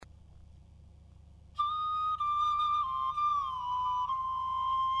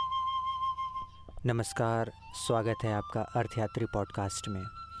नमस्कार, स्वागत है आपका अर्थयात्री पॉडकास्ट में।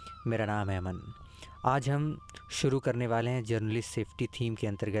 मेरा नाम है अमन। आज हम शुरू करने वाले हैं जर्नलिस्ट सेफ्टी थीम के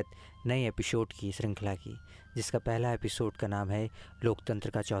अंतर्गत नए एपिसोड की श्रृंखला की, जिसका पहला एपिसोड का नाम है लोकतंत्र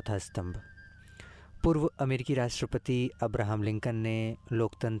का चौथा स्तंभ। पूर्व अमेरिकी राष्ट्रपति अब्राहम लिंकन ने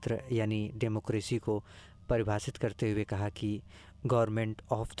लोकतंत्र यानी डेमोक्रेसी को परिभाषित करते हुए कहा कि government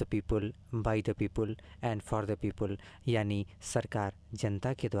of the people, by the people and for the people, यानी सरकार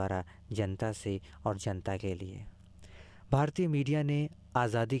जनता के द्वारा, जनता से और जनता के लिए। भारतीय मीडिया ने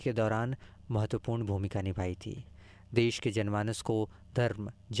आज़ादी के दौरान महत्वपूर्ण भूमिका निभाई थी। देश के जनमानस को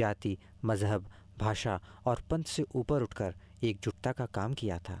धर्म, जाति, मजहब, भाषा और पंथ से ऊपर उठकर एकजुटता का काम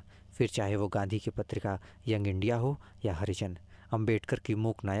किया था। फिर चाहे वो गांधी की पत्रिका यंग इंडिया हो या हरिजन, अंबेडकर की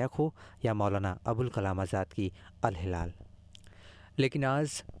मूक नायक हो या मौलाना अबुल कलाम आज़ाद की अल हिलाल। लेकिन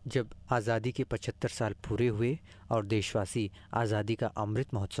आज जब आज़ादी के 75 साल पूरे हुए और देशवासी आज़ादी का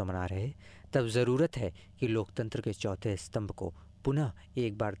अमृत महोत्सव मना रहे, तब ज़रूरत है कि लोकतंत्र के चौथे स्तंभ को पुनः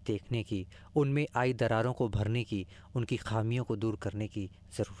एक बार देखने की, उनमें आई दरारों को भरने की, उनकी खामियों को दूर करने की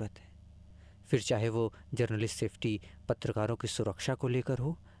ज़रूरत है। फिर चाहे वो जर्नलिस्ट सेफ्टी, पत्रकारों की सुरक्षा को लेकर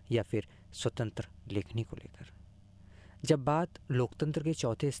हो या फिर स्वतंत्र लेखनी को लेकर। जब बात लोकतंत्र के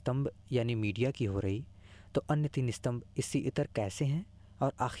चौथे स्तंभ यानी मीडिया की हो रही, तो अन्य 3 स्तंभ इससे इतर कैसे हैं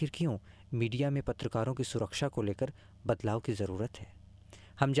और आखिर क्यों मीडिया में पत्रकारों की सुरक्षा को लेकर बदलाव की ज़रूरत है।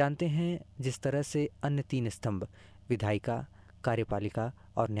 हम जानते हैं जिस तरह से अन्य 3 स्तंभ विधायिका, कार्यपालिका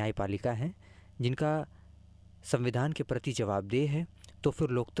और न्यायपालिका हैं, जिनका संविधान के प्रति जवाबदेह है, तो फिर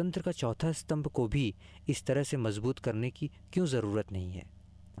लोकतंत्र का चौथा स्तंभ को भी इस तरह से मजबूत करने की क्यों ज़रूरत नहीं है,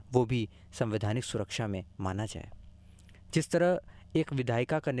 वो भी संवैधानिक सुरक्षा में माना जाए। जिस तरह एक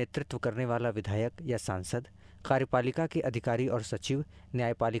विधायिका का नेतृत्व करने वाला विधायक या सांसद, कार्यपालिका के अधिकारी और सचिव,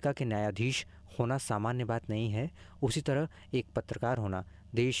 न्यायपालिका के न्यायाधीश होना सामान्य बात नहीं है, उसी तरह एक पत्रकार होना,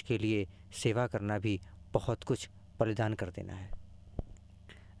 देश के लिए सेवा करना भी बहुत कुछ बलिदान कर देना है।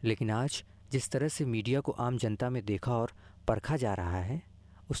 लेकिन आज जिस तरह से मीडिया को आम जनता में देखा और परखा जा रहा है,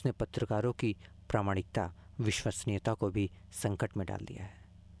 उसने पत्रकारों की प्रामाणिकता, विश्वसनीयता को भी संकट में डाल दिया है।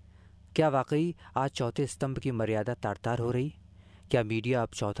 क्या वाकई आज चौथे स्तंभ की मर्यादा तार-तार हो रही? क्या मीडिया अब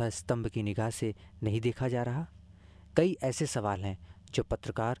चौथा स्तंभ की निगाह से नहीं देखा जा रहा? कई ऐसे सवाल हैं जो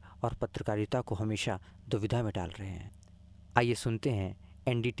पत्रकार और पत्रकारिता को हमेशा दुविधा में डाल रहे हैं। आइए सुनते हैं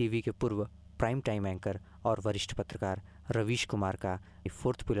एनडीटीवी के पूर्व प्राइम टाइम एंकर और वरिष्ठ पत्रकार रवीश कुमार का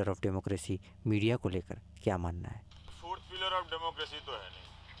fourth pillar of democracy media को लेकर क्या मानना है। फोर्थ पिलर ऑफ डेमोक्रेसी तो है नहीं।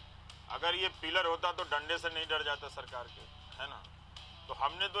 अगर ये पिलर होता तो डंडे से नहीं डर जाता सरकार के, है ना। तो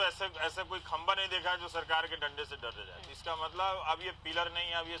हमने तो ऐसा कोई खंबा नहीं देखा जो सरकार के डंडे से डर जाए। इसका मतलब अब ये पिलर नहीं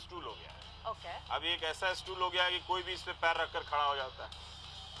है, अब ये स्टूल हो गया है। अब एक ऐसा स्टूल हो गया है कि कोई भी इस पे पैर रखकर खड़ा हो जाता है।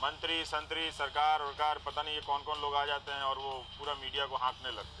 मंत्री, संतरी, सरकार पता नहीं ये कौन कौन लोग आ जाते हैं और वो पूरा मीडिया को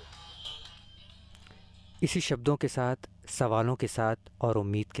हाँकने लगते हैं। इसी शब्दों के साथ, सवालों के साथ और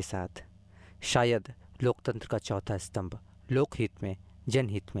उम्मीद के साथ, शायद लोकतंत्र का चौथा स्तंभ लोकहित में,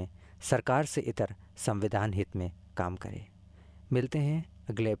 जनहित में, सरकार से इतर संविधान हित में काम करे। मिलते हैं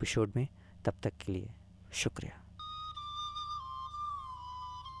अगले एपिसोड में, तब तक के लिए शुक्रिया।